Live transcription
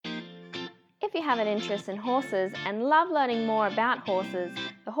If you have an interest in horses and love learning more about horses,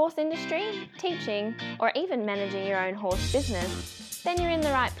 the horse industry, teaching, or even managing your own horse business, then you're in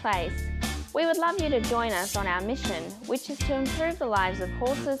the right place. We would love you to join us on our mission, which is to improve the lives of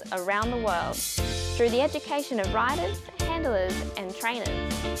horses around the world through the education of riders, handlers, and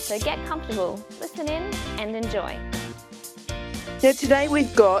trainers. So get comfortable, listen in, and enjoy. Now today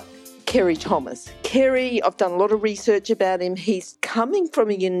we've got Kerry Thomas. Kerry, I've done a lot of research about him. He's coming from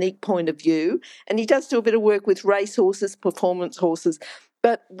a unique point of view, and he does do a bit of work with race horses, performance horses.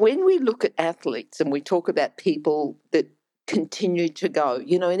 But when we look at athletes and we talk about people that continue to go,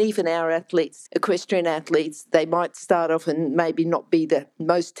 and even our athletes, equestrian athletes, they might start off and maybe not be the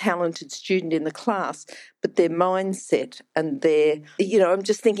most talented student in the class, but their mindset and their, I'm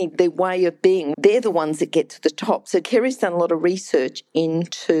just thinking their way of being, they're the ones that get to the top. So Kerry's done a lot of research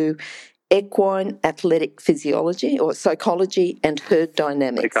into equine athletic physiology or psychology and herd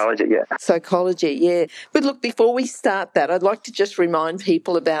dynamics. Psychology, yeah. But look, before we start that, I'd like to just remind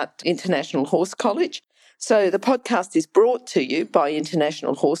people about International Horse College. So the podcast is brought to you by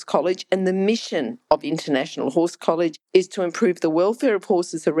International Horse College, and the mission of International Horse College is to improve the welfare of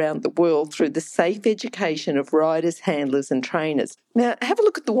horses around the world through the safe education of riders, handlers and trainers. Now, have a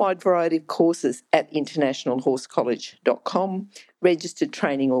look at the wide variety of courses at internationalhorsecollege.com, registered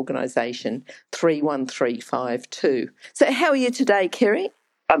training organisation 31352. So how are you today, Kerry?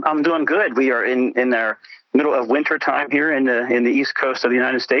 I'm doing good. We are in our middle of winter time here in the east coast of the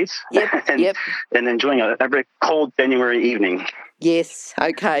United States. Yep. And enjoying a very cold January evening. Yes,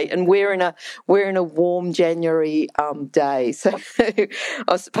 okay. And we're in a warm January day. So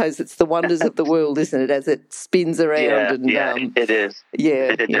I suppose it's the wonders of the world, isn't it, as it spins around? It is.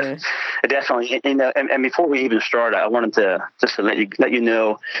 Yeah, definitely. And before we even start, I wanted to just to let you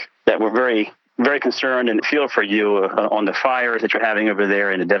know that we're very, very concerned and feel for you on the fires that you're having over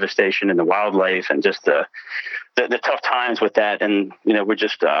there and the devastation and the wildlife and just the tough times with that. And, we're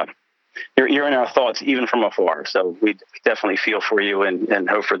just, you're in our thoughts even from afar. So we definitely feel for you and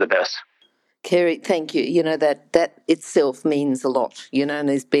hope for the best. Kerry, thank you. That itself means a lot, and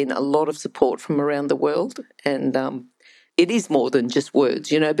there's been a lot of support from around the world. And it is more than just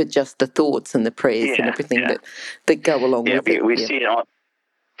words, but just the thoughts and the prayers and everything that go along with it. We see it all.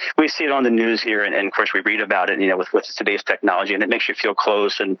 We see it on the news here, and of course we read about it, with today's technology, and it makes you feel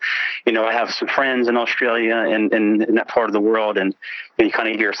close. And, I have some friends in Australia and in that part of the world, and you kind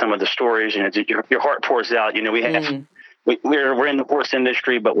of hear some of the stories, and your heart pours out. We have, we're in the horse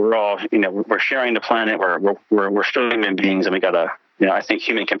industry, but we're all, we're sharing the planet. We're still human beings, and we gotta, I think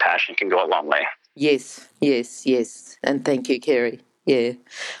human compassion can go a long way. Yes. And thank you, Kerry. Yeah.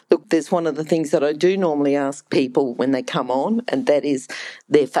 Look, there's one of the things that I do normally ask people when they come on, and that is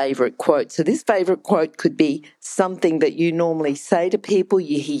their favourite quote. So this favourite quote could be something that you normally say to people,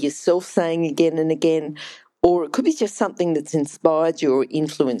 you hear yourself saying again and again, or it could be just something that's inspired you or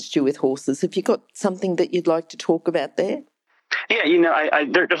influenced you with horses. Have you got something that you'd like to talk about there? Yeah,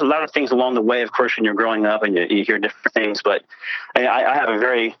 there's a lot of things along the way, of course, when you're growing up and you hear different things. But I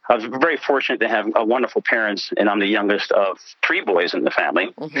was very fortunate to have wonderful parents, and I'm the youngest of three boys in the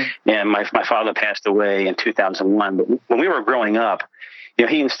family. Mm-hmm. And my father passed away in 2001. But when we were growing up,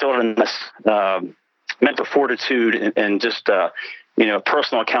 he instilled in us mental fortitude and just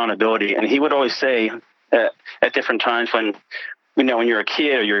personal accountability. And he would always say at different times when you're a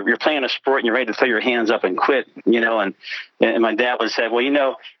kid or you're playing a sport and you're ready to throw your hands up and quit, and my dad would say,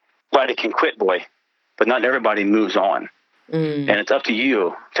 well, everybody can quit, boy, but not everybody moves on. And it's up to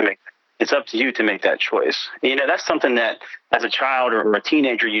you to make that choice. That's something that as a child or a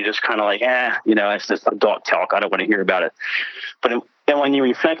teenager, you just kind of like, it's just adult talk. I don't want to hear about it. But then when you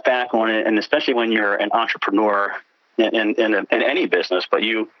reflect back on it, and especially when you're an entrepreneur in any business, but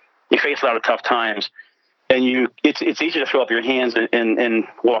you face a lot of tough times, and it's easy to throw up your hands and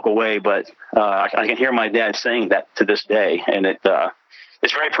walk away, but I can hear my dad saying that to this day, and it's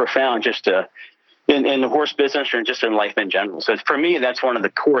very profound just in the horse business or just in life in general. So for me, that's one of the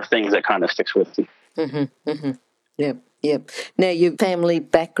core things that kind of sticks with me. Mm-hmm, mm-hmm. Yep. Now, your family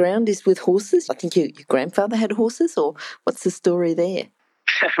background is with horses. I think your grandfather had horses, or what's the story there?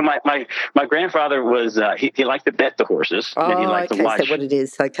 My grandfather was he liked to bet the horses. Oh, and he liked to watch is that what it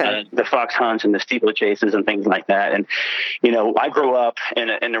is? Okay. The fox hunts and the steeplechases and things like that. And I grew up in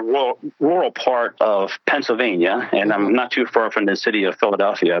a rural part of Pennsylvania, and I'm not too far from the city of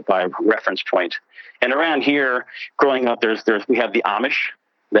Philadelphia by reference point. And around here, growing up, we have the Amish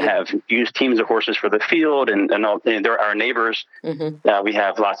that have used teams of horses for the field, and they're our neighbors. Mm-hmm. We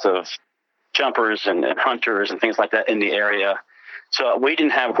have lots of jumpers and hunters and things like that in the area. So we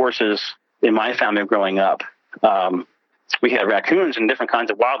didn't have horses in my family growing up. we had raccoons and different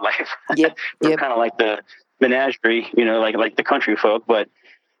kinds of wildlife. Yep. We were Yep. kind of like the menagerie, like the country folk. But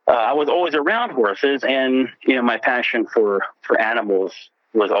I was always around horses, and my passion for animals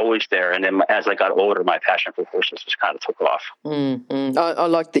was always there. And then as I got older, my passion for horses just kind of took off. Mm-hmm. I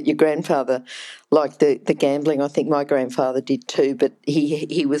like that your grandfather liked the gambling. I think my grandfather did too, but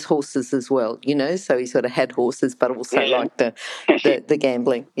he was horses as well, so he sort of had horses, but also liked the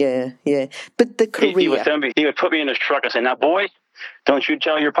gambling. Yeah, yeah. But the career. He would put me in his truck and say, "Now, boy, don't you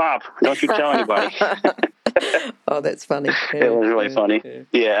tell your pop. Don't you tell anybody." Oh, that's funny. Yeah, it was really funny.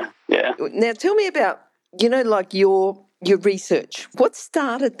 Yeah. Now, tell me about, like your research. What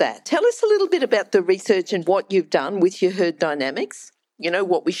started that? Tell us a little bit about the research and what you've done with your herd dynamics,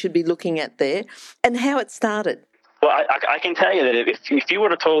 what we should be looking at there, and how it started. Well, I can tell you that if you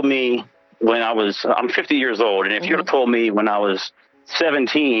would have told me when I'm 50 years old, and if you would have told me when I was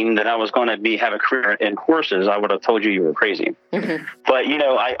 17 that I was going to have a career in horses, I would have told you were crazy. Mm-hmm. But,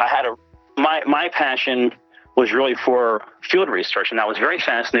 I had my passion was really for field research, and I was very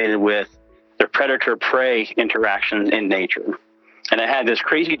fascinated with the predator-prey interactions in nature. And I had this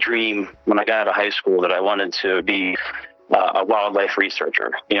crazy dream when I got out of high school that I wanted to be a wildlife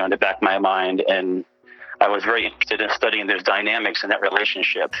researcher, in the back of my mind. And I was very interested in studying those dynamics in that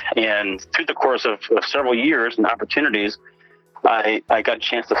relationship. And through the course of several years and opportunities, I got a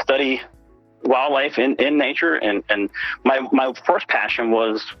chance to study wildlife in nature, and my first passion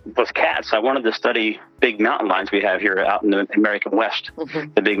was cats. I wanted to study big mountain lions we have here out in the American West,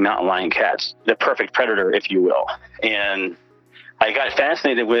 the big mountain lion cats, the perfect predator, if you will. And I got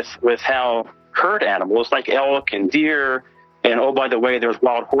fascinated with how herd animals like elk and deer, and oh, by the way, there's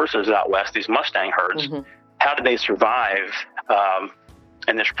wild horses out west, these Mustang herds, how did they survive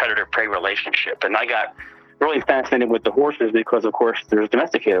in this predator-prey relationship? And I got really fascinated with the horses because, of course, there's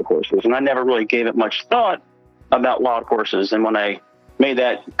domesticated horses, and I never really gave it much thought about wild horses. And when I made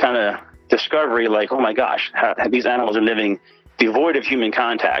that kind of discovery, like, oh my gosh, these animals are living devoid of human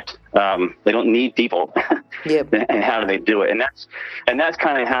contact. They don't need people. Yep. And how do they do it? And that's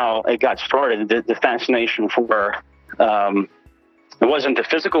kind of how it got started. The fascination for it wasn't the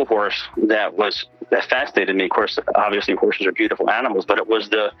physical horse that fascinated me. Of course, obviously, horses are beautiful animals, but it was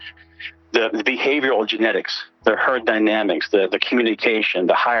the behavioral genetics, the herd dynamics, the communication,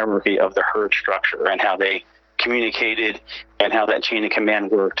 the hierarchy of the herd structure, and how they communicated, and how that chain of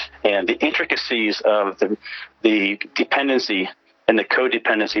command worked, and the intricacies of the dependency and the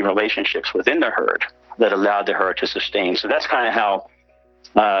codependency relationships within the herd that allowed the herd to sustain. So that's kind of how,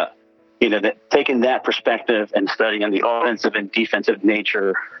 taking that perspective and studying the offensive and defensive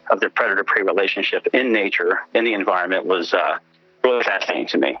nature of the predator-prey relationship in nature, in the environment, was really fascinating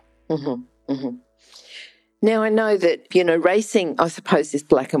to me. Mm-hmm, mm-hmm. Now, I know that, racing, I suppose, is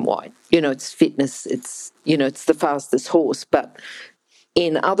black and white. It's fitness, it's the fastest horse. But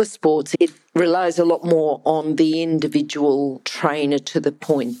in other sports, it relies a lot more on the individual trainer to the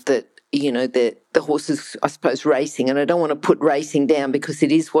point that, the horse is, I suppose, racing. And I don't want to put racing down because it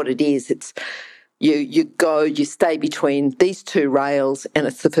is what it is. It's you stay between these two rails and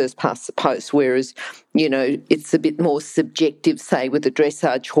it's the first past the post, whereas, it's a bit more subjective, say, with a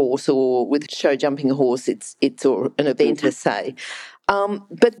dressage horse or with a show jumping horse, it's or an eventer, say.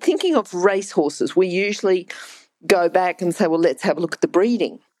 But thinking of race horses, we usually go back and say, well, let's have a look at the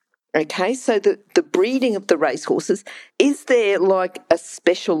breeding. Okay, so the breeding of the race horses, is there like a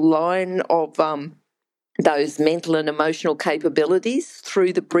special line of those mental and emotional capabilities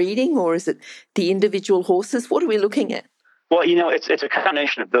through the breeding, or is it the individual horses? What are we looking at? Well, it's a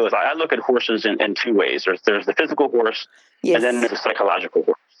combination of those. I look at horses in two ways. There's the physical horse, yes, and then there's the psychological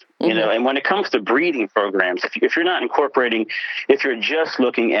horse. Mm-hmm. And when it comes to breeding programs, if you're not incorporating, if you're just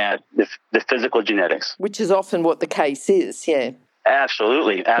looking at the physical genetics, which is often what the case is, yeah.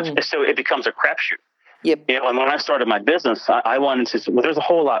 Absolutely. So it becomes a crapshoot. Yep. And when I started my business, I wanted to say, well, there's a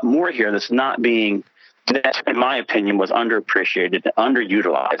whole lot more here that's not being, that in my opinion was underappreciated,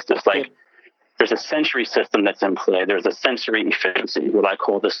 underutilized. It's like there's a sensory system that's in play. There's a sensory efficiency, what I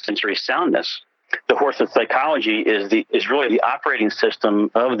call the sensory soundness. The horse's psychology is really the operating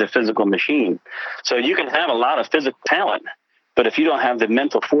system of the physical machine. So you can have a lot of physical talent, but if you don't have the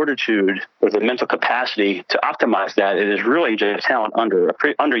mental fortitude or the mental capacity to optimize that, it is really just talent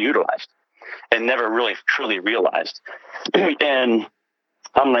underutilized and never really truly realized. And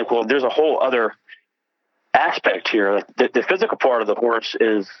I'm like, well, there's a whole other aspect here. The physical part of the horse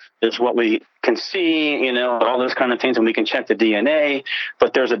is what we can see, all those kind of things, and we can check the DNA,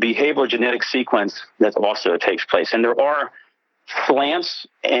 but there's a behavioral genetic sequence that also takes place. And there are slants,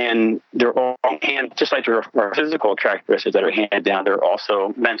 and there are, just like there are physical characteristics that are handed down, there are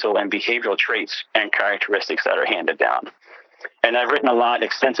also mental and behavioral traits and characteristics that are handed down. And I've written a lot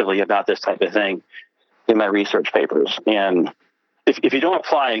extensively about this type of thing in my research papers. And if you don't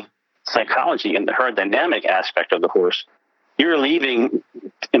apply psychology and the herd dynamic aspect of the horse, you're leaving,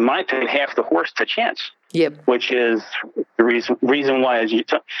 in my opinion, half the horse to chance. Yep. Which is the reason why, as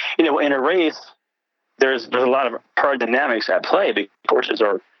in a race, there's a lot of herd dynamics at play. Because horses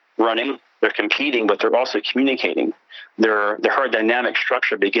are running, they're competing, but they're also communicating. The herd dynamic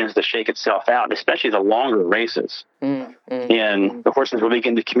structure begins to shake itself out, especially the longer races. And the horses will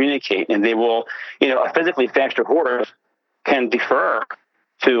begin to communicate, and they will, a physically faster horse can defer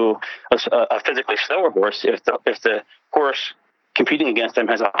to a physically slower horse if the horse competing against them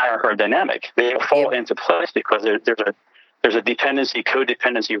has a higher herd dynamic. They fall into place because there's a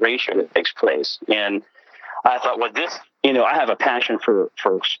codependency ratio that takes place. And I thought, well, this, I have a passion for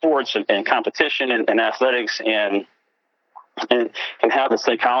sports and competition and athletics and how the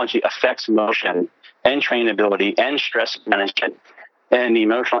psychology affects motion and trainability and stress management and the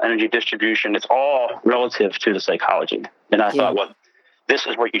emotional energy distribution. It's all relative to the psychology. And I thought, well, this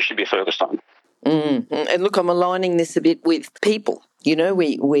is what you should be focused on. And look, I'm aligning this a bit with people. We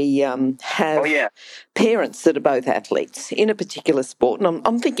have parents that are both athletes in a particular sport, and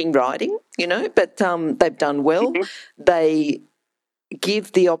I'm thinking riding, but they've done well. They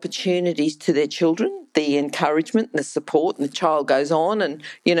give the opportunities to their children, the encouragement and the support, and the child goes on and,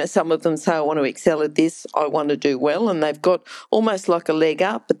 some of them say, I want to excel at this, I want to do well, and they've got almost like a leg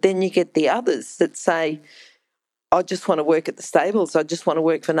up. But then you get the others that say, I just want to work at the stables. I just want to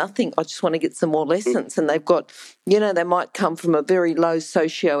work for nothing. I just want to get some more lessons. And they've got, they might come from a very low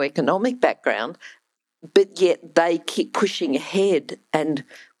socioeconomic background, but yet they keep pushing ahead and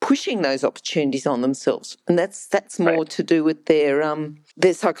pushing those opportunities on themselves. And that's more to do with their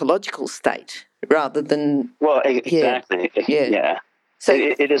psychological state rather than... Well, exactly. Yeah. So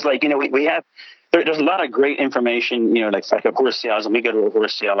it is like, we have... There's a lot of great information, like a horse sales, and we go to a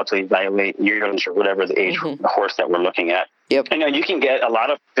horse sale to evaluate yearlings or whatever the age of the horse that we're looking at. Yep. And you can get a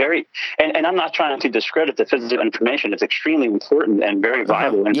lot of and I'm not trying to discredit the physical information. It's extremely important and very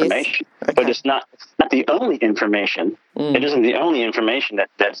viable information. Yes. Okay. But it's not the only information. It isn't the only information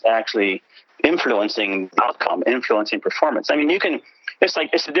that's actually influencing outcome, influencing performance. I mean,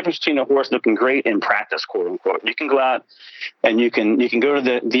 it's the difference between a horse looking great in practice, quote unquote. You can go out and you can go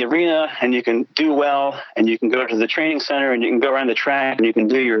to the arena and you can do well, and you can go to the training center and you can go around the track and you can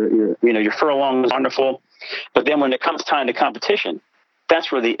do your furlong is wonderful. But then when it comes time to competition,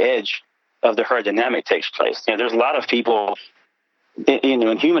 that's where the edge of the herd dynamic takes place. There's a lot of people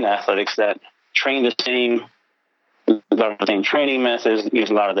in human athletics that train the same, a lot of the same training methods,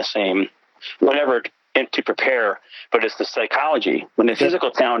 use a lot of the same whatever to prepare, but it's the psychology. When the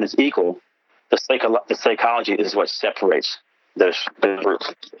physical talent is equal, the psychology is what separates those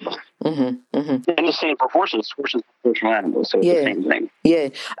groups. And the same for horses. Horses are social animals, so it's the same thing. Yeah.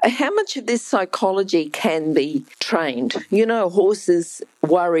 How much of this psychology can be trained? Horses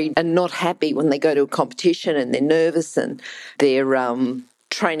worried and not happy when they go to a competition and they're nervous and their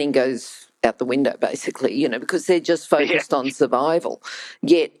training goes out the window, basically, because they're just focused on survival.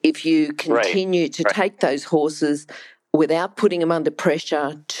 Yet if you continue to take those horses without putting them under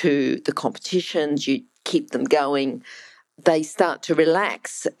pressure to the competitions, you keep them going, they start to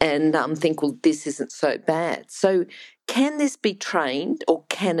relax and think, well, this isn't so bad. So can this be trained, or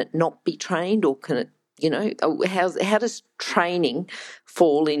can it not be trained, or can it, how does training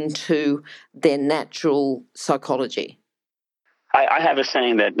fall into their natural psychology? I have a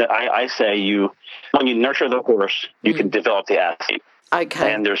saying that I say when you nurture the horse, you can develop the athlete.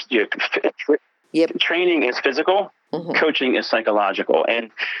 Okay. And training is physical, coaching is psychological.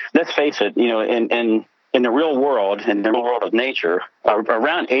 And let's face it, in the real world, in the real world of nature,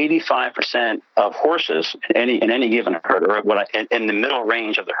 around 85% of horses in any given herd are in the middle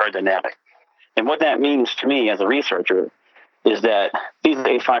range of the herd dynamic. And what that means to me as a researcher is that these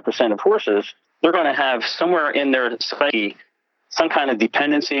 85% of horses, they're going to have somewhere in their psyche some kind of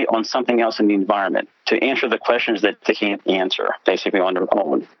dependency on something else in the environment to answer the questions that they can't answer, basically on their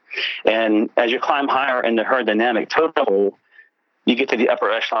own. And as you climb higher in the herd dynamic total, you get to the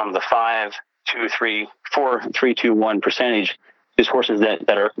upper echelon of the 5, 2, 3, 4, 3, 2, 1 percentage. These horses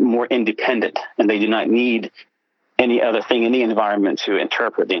that are more independent, and they do not need any other thing in the environment to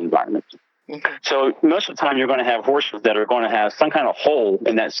interpret the environment. So most of the time, you're going to have horses that are going to have some kind of hole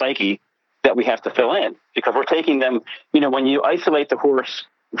in that psyche that we have to fill in, because we're taking them, when you isolate the horse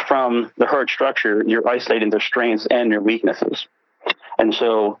from the herd structure, you're isolating their strengths and their weaknesses. And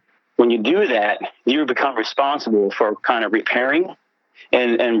so when you do that, you become responsible for kind of repairing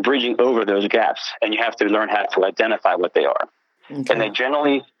and bridging over those gaps. And you have to learn how to identify what they are. And they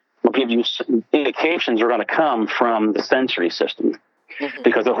generally, will give you indications are going to come from the sensory system.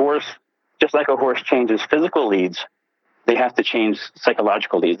 Because a horse, just like a horse changes physical leads, they have to change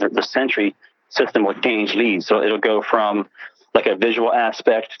psychological leads. The sensory system will change leads. So it'll go from like a visual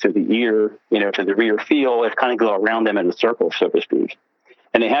aspect to the ear, to the rear feel. It kind of go around them in a circle, so to speak.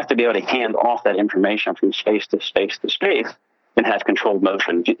 And they have to be able to hand off that information from space to space to space and have controlled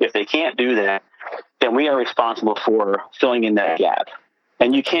motion. If they can't do that, then we are responsible for filling in that gap.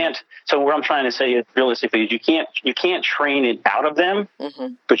 And you can't. So what I'm trying to say is, realistically, is you can't train it out of them,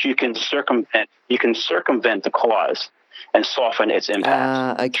 but you can circumvent the cause and soften its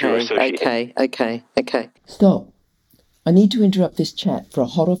impact. Okay. Stop. I need to interrupt this chat for a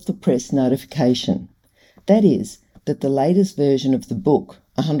hot off the press notification. That is, that the latest version of the book,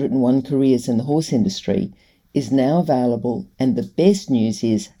 101 Careers in the Horse Industry, is now available, and the best news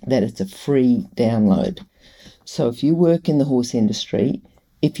is that it's a free download. So if you work in the horse industry,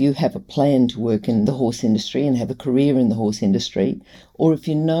 if you have a plan to work in the horse industry and have a career in the horse industry, or if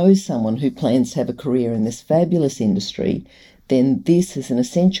you know someone who plans to have a career in this fabulous industry, then this is an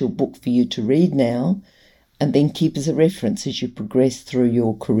essential book for you to read now and then keep as a reference as you progress through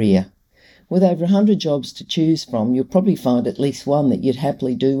your career. With over 100 jobs to choose from, you'll probably find at least one that you'd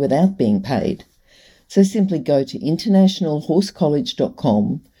happily do without being paid. So simply go to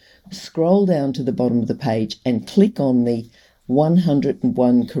internationalhorsecollege.com, scroll down to the bottom of the page and click on the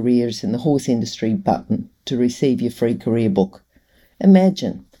 101 Careers in the Horse Industry button to receive your free career book.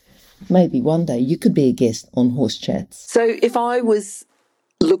 Imagine, maybe one day you could be a guest on Horse Chats. So if I was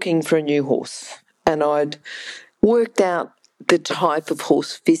looking for a new horse and I'd worked out the type of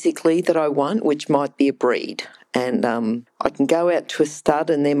horse physically that I want, which might be a breed, and I can go out to a stud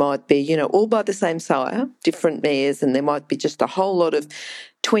and there might be, all by the same sire, different mares, and there might be just a whole lot of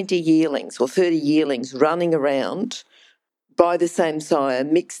 20 yearlings or 30 yearlings running around by the same sire,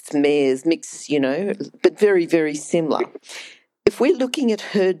 mixed mares, but very, very similar. If we're looking at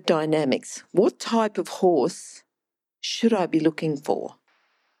herd dynamics, what type of horse should I be looking for?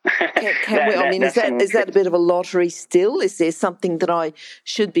 Is that a bit of a lottery still? Is there something that I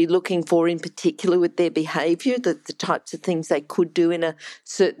should be looking for in particular with their behaviour, the types of things they could do in a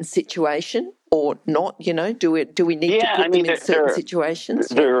certain situation or not? Do we need to put them in certain situations?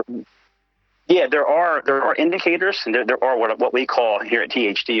 There are indicators, and there are what we call here at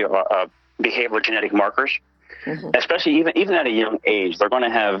THD behavioral genetic markers. Especially even at a young age, they're going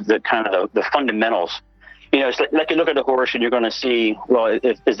to have the kind of the fundamentals. It's like you look at the horse and you're going to see, well,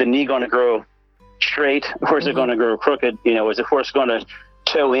 is the knee going to grow straight or is it going to grow crooked? Is the horse going to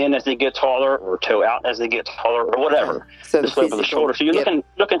toe in as they get taller or toe out as they get taller or whatever? So the slope of the shoulder. So you're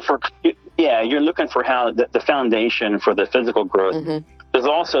looking for how the foundation for the physical growth. There's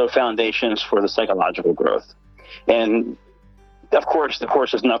also foundations for the psychological growth. And of course, the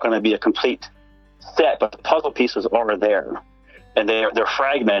horse is not going to be a complete set, but the puzzle pieces are there. And they're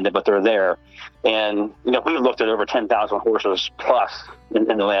fragmented, but they're there. And, we've looked at over 10,000 horses plus in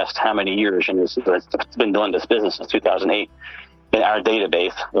the last how many years, and it's been doing this business since 2008 in our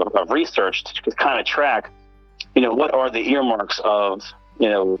database of research to kind of track, what are the earmarks of,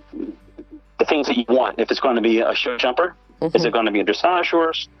 the things that you want. If it's going to be a show jumper, is it going to be a dressage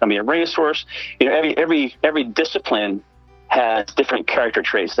horse, going to be a race horse? Every discipline has different character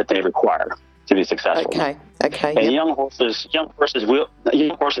traits that they require to be successful. Okay. And young horses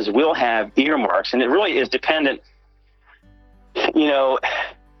will have earmarks, and it really is dependent.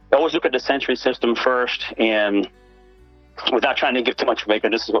 Always look at the sensory system first, and without trying to give too much away, because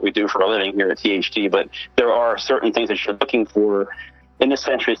this is what we do for a living here at THD, but there are certain things that you're looking for in the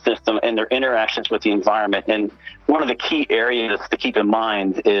sensory system and their interactions with the environment. And one of the key areas to keep in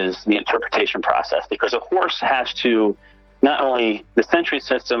mind is the interpretation process, because a horse has to not only the sensory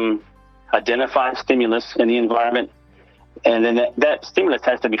system identify stimulus in the environment, and then that stimulus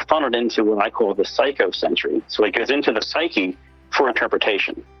has to be funneled into what I call the psychosensory. So it goes into the psyche for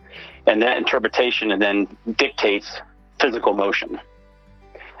interpretation, and that interpretation and then dictates physical motion.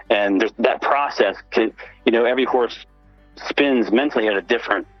 And that process can, every horse spins mentally at a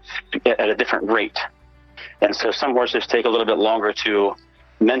different rate, and so some horses take a little bit longer to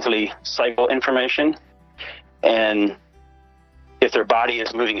mentally cycle information, and if their body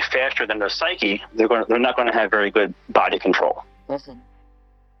is moving faster than their psyche, they're not going to have very good body control.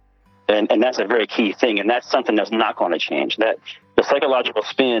 And that's a very key thing, and that's something that's not going to change. That the psychological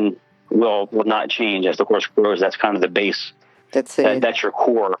spin will not change as the horse grows. That's kind of the base. That's your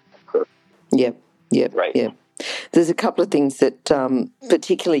core. Yep. Right. Yep. There's a couple of things that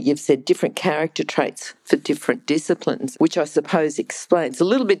particularly you've said different character traits for different disciplines, which I suppose explains a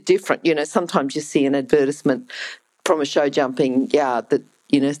little bit different. Sometimes you see an advertisement from a show jumping yard that,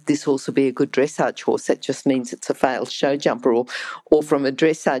 this horse will be a good dressage horse. That just means it's a failed show jumper, or from a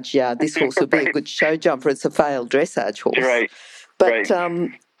dressage yard, this horse will be a good show jumper. It's a failed dressage horse. Right. But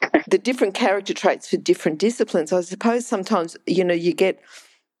the different character traits for different disciplines, I suppose sometimes, you get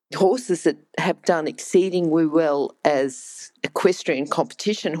horses that have done exceedingly well as equestrian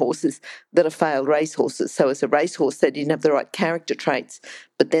competition horses that are failed race horses. So as a racehorse, they didn't have the right character traits,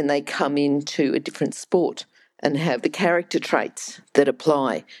 but then they come into a different sport and have the character traits that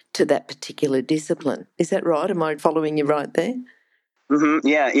apply to that particular discipline. Is that right? Am I following you right there? Mm-hmm.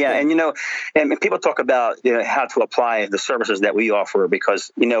 Yeah. And, and people talk about how to apply the services that we offer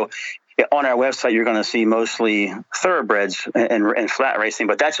because, on our website, you're going to see mostly thoroughbreds and flat racing,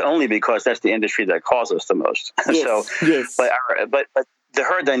 but that's only because that's the industry that calls us the most. Yes. But the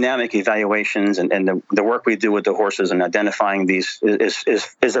herd dynamic evaluations and the work we do with the horses and identifying these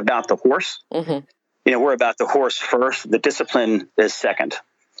is about the horse. Mm-hmm. We're about the horse first. The discipline is second.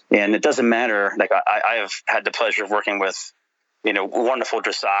 And it doesn't matter. Like I have had the pleasure of working with, wonderful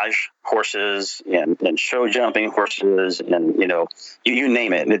dressage horses and show jumping horses and, you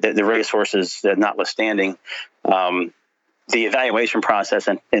name it, the race horses notwithstanding, the evaluation process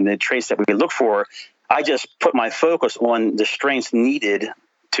and the traits that we look for. I just put my focus on the strengths needed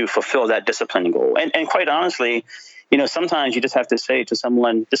to fulfill that discipline goal. And quite honestly, sometimes you just have to say to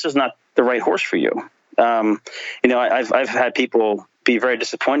someone, this is not the right horse for you. I've had people be very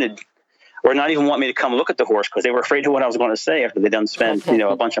disappointed or not even want me to come look at the horse because they were afraid of what I was going to say after they done spent,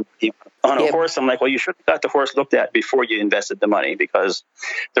 a bunch of money on a horse. I'm like, well, you should have got the horse looked at before you invested the money because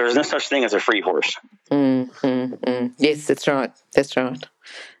there is no such thing as a free horse. Yes, that's right.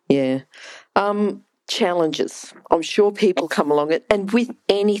 Yeah. Challenges. I'm sure people come along it, and with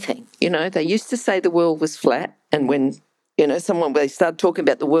anything, they used to say the world was flat, and when, they started talking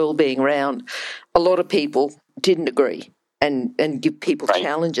about the world being round, a lot of people didn't agree. And give people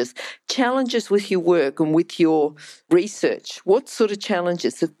challenges with your work and with your research. What sort of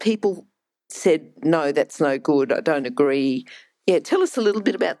challenges have people said, no, that's no good, I don't agree? Yeah, tell us a little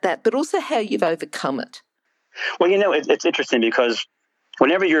bit about that, but also how you've overcome it. Well, it's interesting because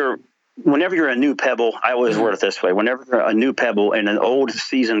whenever you're a new pebble, I always word it this way, whenever you're a new pebble in an old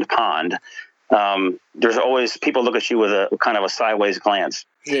seasoned pond, there's always people look at you with a kind of a sideways glance.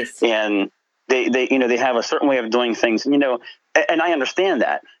 Yes. And they have a certain way of doing things, and I understand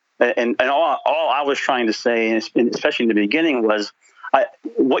that. And all I was trying to say, especially in the beginning, was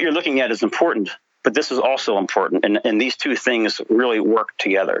what you're looking at is important, but this is also important. And these two things really work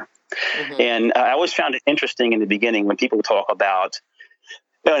together. Mm-hmm. And I always found it interesting in the beginning when people talk about,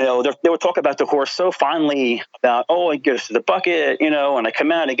 they would talk about the horse so fondly about, it goes to the bucket, and I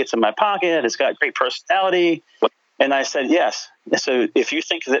come out, it gets in my pocket, it's got great personality. And I said, yes. So if you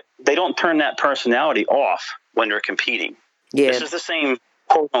think that they don't turn that personality off when they're competing, this is the same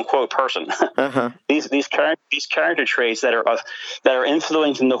quote unquote person. Uh-huh. These character traits that are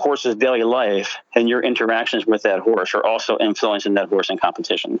influencing the horse's daily life and your interactions with that horse are also influencing that horse in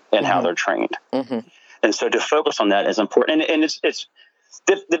competition and how they're trained. Mm-hmm. And so to focus on that is important. And it's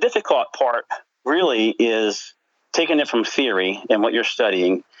the difficult part really is taking it from theory and what you're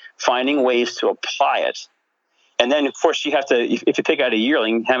studying, finding ways to apply it. And then, of course, you have to, if you pick out a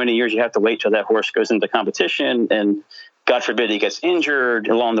yearling, how many years you have to wait till that horse goes into competition and, God forbid, he gets injured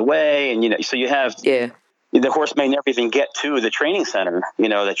along the way. And, so you have, the horse may never even get to the training center,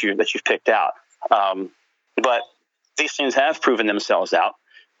 that you've picked out. But these things have proven themselves out.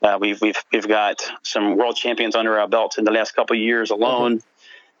 We've got some world champions under our belts in the last couple of years alone.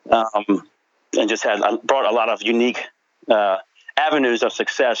 And just brought a lot of unique, avenues of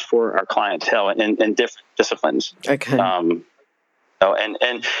success for our clientele in different disciplines. Okay.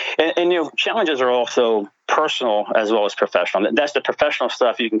 And challenges are also personal as well as professional. That's the professional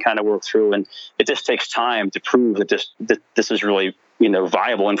stuff you can kind of work through, and it just takes time to prove that this is really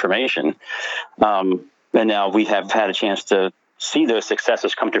viable information. And now we have had a chance to see those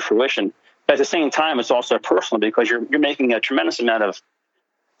successes come to fruition. But at the same time, it's also personal because you're making a tremendous amount of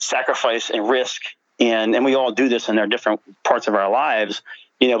sacrifice and risk. And we all do this in our different parts of our lives,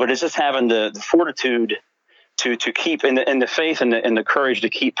 but it's just having the fortitude to keep in the faith and the courage to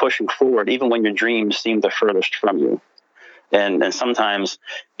keep pushing forward, even when your dreams seem the furthest from you. And sometimes,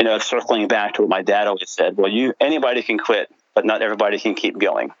 circling back to what my dad always said, well, anybody can quit, but not everybody can keep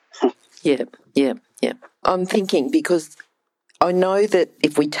going. Yeah. I'm thinking because I know that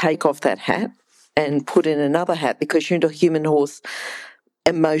if we take off that hat and put in another hat, because you're into human horse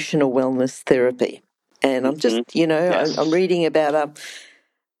emotional wellness therapy. And I'm just, I'm reading about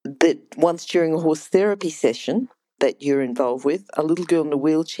that once during a horse therapy session, that you're involved with, a little girl in a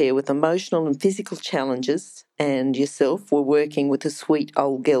wheelchair with emotional and physical challenges, and yourself were working with a sweet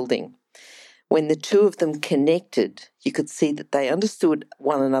old gelding. When the two of them connected, you could see that they understood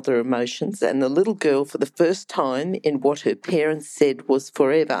one another's emotions, and the little girl, for the first time in what her parents said was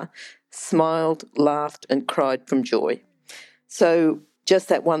forever, smiled, laughed, and cried from joy. So just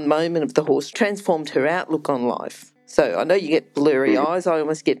that one moment of the horse transformed her outlook on life. So I know you get blurry eyes. I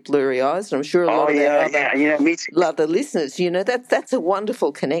almost get blurry eyes, and I'm sure a lot of our other listeners, that's a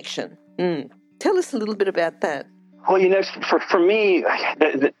wonderful connection. Tell us a little bit about that. Well, for me,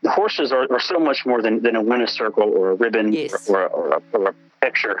 the horses are so much more than a winner's circle or a ribbon. Yes. or a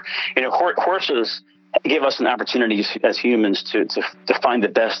picture. Horses give us an opportunity as humans to find the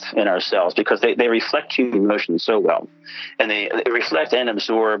best in ourselves, because they reflect human emotions so well, and they reflect and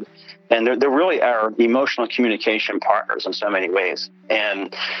absorb, and they're really our emotional communication partners in so many ways.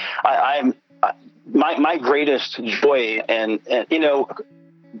 And my greatest joy and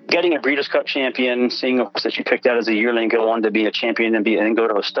getting a Breeders' Cup champion, seeing a horse that you picked out as a yearling go on to be a champion and go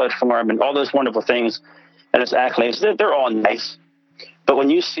to a stud farm and all those wonderful things and its accolades, they're all nice. But when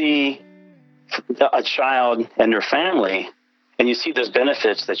you see a child and their family, and you see those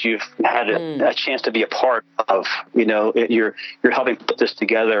benefits that you've had a chance to be a part of, you're helping put this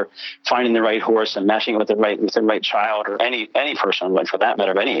together, finding the right horse and matching it with the right child, or any person, for that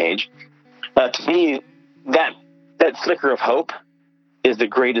matter, of any age. To me, that flicker of hope is the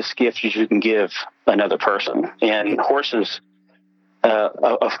greatest gift you can give another person. And horses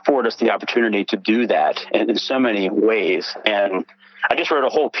afford us the opportunity to do that in so many ways. And I just wrote a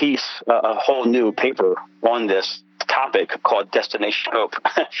whole piece, a whole new paper on this topic called Destination Hope.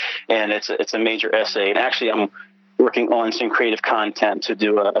 And it's a major essay. And actually, I'm working on some creative content to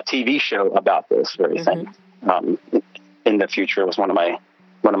do a TV show about this very thing. In the future, it was one of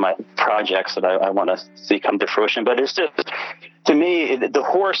my projects that I want to see come to fruition. But it's just, to me, the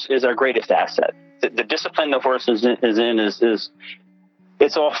horse is our greatest asset. The discipline the horse is in is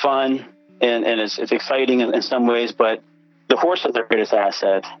it's all fun and it's exciting in some ways, but the horse is their greatest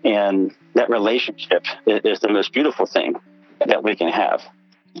asset, and that relationship is the most beautiful thing that we can have.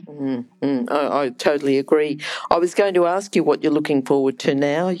 I totally agree. I was going to ask you what you're looking forward to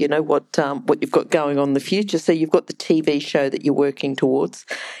now, what you've got going on in the future. So you've got the TV show that you're working towards.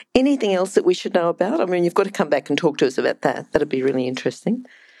 Anything else that we should know about? I mean, you've got to come back and talk to us about that. That'd be really interesting.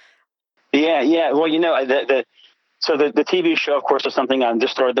 Yeah. Well, so the TV show, of course, is something I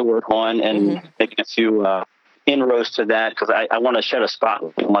just started the work on and making a few inroads to that, because I want to shed a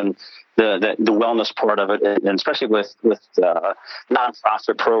spotlight on the wellness part of it, and especially with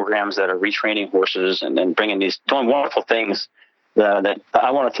nonprofit programs that are retraining horses and doing wonderful things that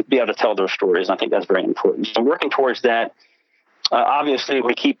I want to be able to tell their stories. And I think that's very important. So I'm working towards that. Obviously,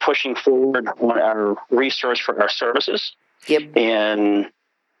 we keep pushing forward on our research for our services. Yep. And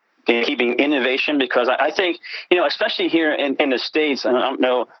keeping innovation, because I think, especially here in the States, and I don't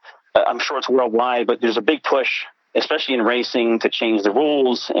know, I'm sure it's worldwide, but there's a big push, especially in racing, to change the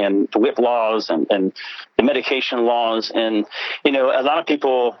rules and the whip laws and the medication laws. And, a lot of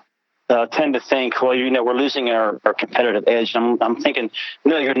people tend to think, well, we're losing our competitive edge. I'm thinking,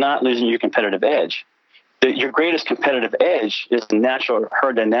 no, you're not losing your competitive edge. Your greatest competitive edge is the natural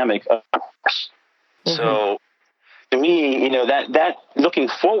herd dynamic of the horse. So to me, that looking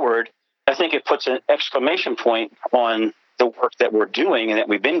forward, I think it puts an exclamation point on the work that we're doing and that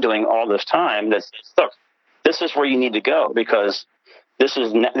we've been doing all this time. That, look, this is where you need to go, because this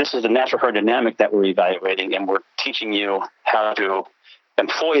is the natural herd dynamic that we're evaluating, and we're teaching you how to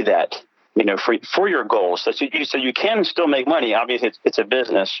employ that, for your goals. So you can still make money. Obviously, it's a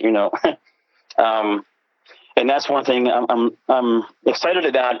business, and that's one thing I'm excited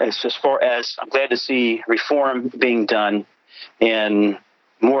about. As far as I'm glad to see reform being done and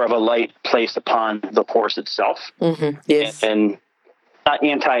more of a light placed upon the horse itself. Yes, and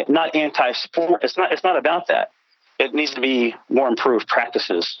not anti-sport. It's not about that. It needs to be more improved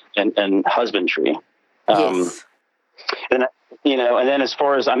practices and husbandry. Yes. And then as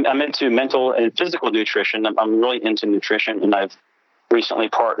far as I'm into mental and physical nutrition, I'm really into nutrition, and I've recently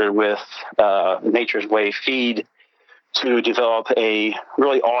partnered with Nature's Way Feed to develop a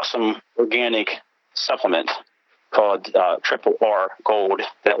really awesome organic supplement called Triple R Gold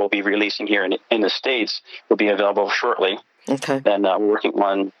that we'll be releasing here in the States. Will be available shortly. Okay. And we're working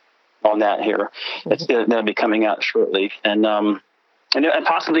on that here. That'll be coming out shortly. And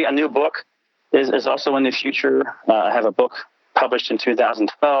possibly a new book is also in the future. I have a book published in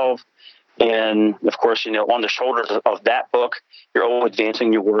 2012. And of course, on the shoulders of that book, you're all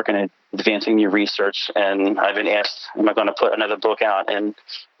advancing your work and advancing your research. And I've been asked, am I going to put another book out? And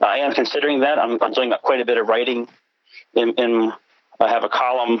I am considering that. I'm doing quite a bit of writing and I have a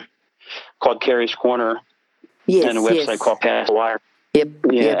column called Kerry's Corner, and a website called Pass the Wire. Yep.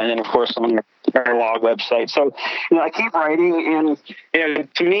 And then of course on our log website. So, I keep writing,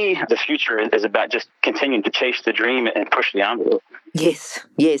 and to me, the future is about just continuing to chase the dream and push the envelope. Yes.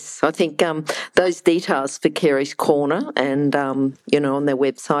 I think those details for Kerry's Corner and, on their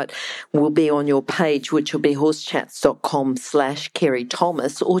website will be on your page, which will be horsechats.com/Kerry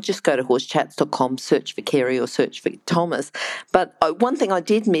Thomas, or just go to horsechats.com, search for Kerry or search for Thomas. But one thing I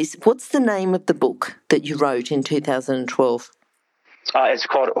did miss, what's the name of the book that you wrote in 2012? It's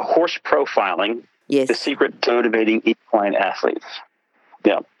called Horse Profiling, The Secret to Motivating Equine Athletes.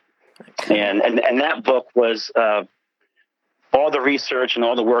 Yeah. Okay. And that book was all the research and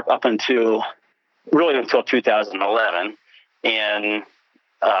all the work up until 2011. And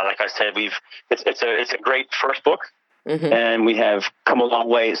like I said, it's a great first book, and we have come a long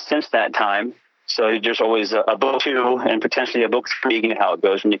way since that time. So there's always a book 2 and potentially a book 3. You know how it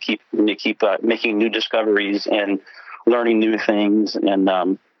goes when you keep making new discoveries and learning new things. And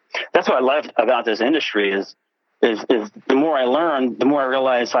that's what I love about this industry is the more I learn, the more I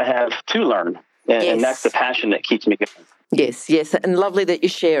realize I have to learn. And that's the passion that keeps me going. Yes, and lovely that you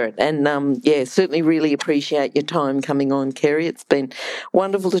share it. And, certainly really appreciate your time coming on, Kerry. It's been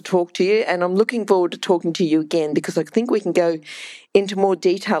wonderful to talk to you, and I'm looking forward to talking to you again because I think we can go into more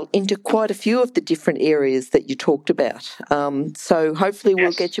detail into quite a few of the different areas that you talked about. So hopefully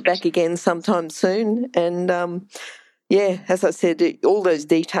we'll get you back again sometime soon. And, as I said, all those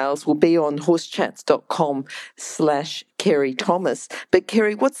details will be on horsechats.com/Kerry Thomas. But,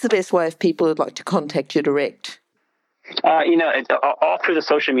 Kerry, what's the best way if people would like to contact you direct? All through the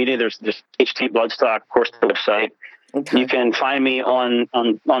social media, there's HT Bloodstock, of course, the website. Okay. You can find me on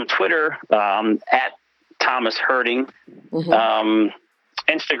Twitter at Thomas Herding,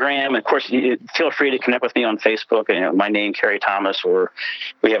 Instagram. Of course, feel free to connect with me on Facebook. My name, Kerry Thomas, or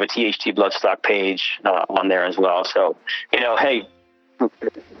we have a THT Bloodstock page on there as well. So, hey,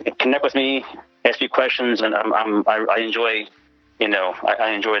 connect with me, ask me questions, and I enjoy,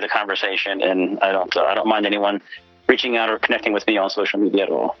 I enjoy the conversation, and I don't mind anyone reaching out or connecting with me on social media at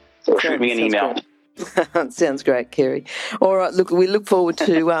all. So shoot me an email. Sounds great, Kerry. All right, look, we look forward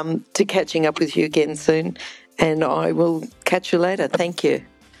to catching up with you again soon, and I will catch you later. Thank you.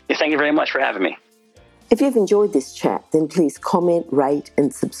 Yeah, thank you very much for having me. If you've enjoyed this chat, then please comment, rate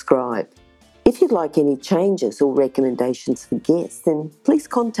and subscribe. If you'd like any changes or recommendations for guests, then please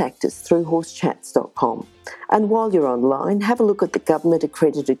contact us through horsechats.com. And while you're online, have a look at the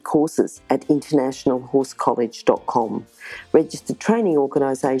government-accredited courses at internationalhorsecollege.com. Registered Training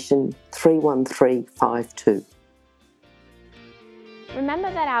Organisation 31352.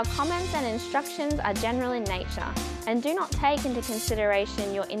 Remember that our comments and instructions are general in nature and do not take into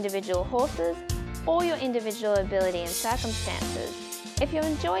consideration your individual horses or your individual ability and circumstances. If you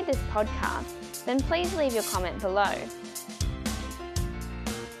enjoyed this podcast, then please leave your comment below.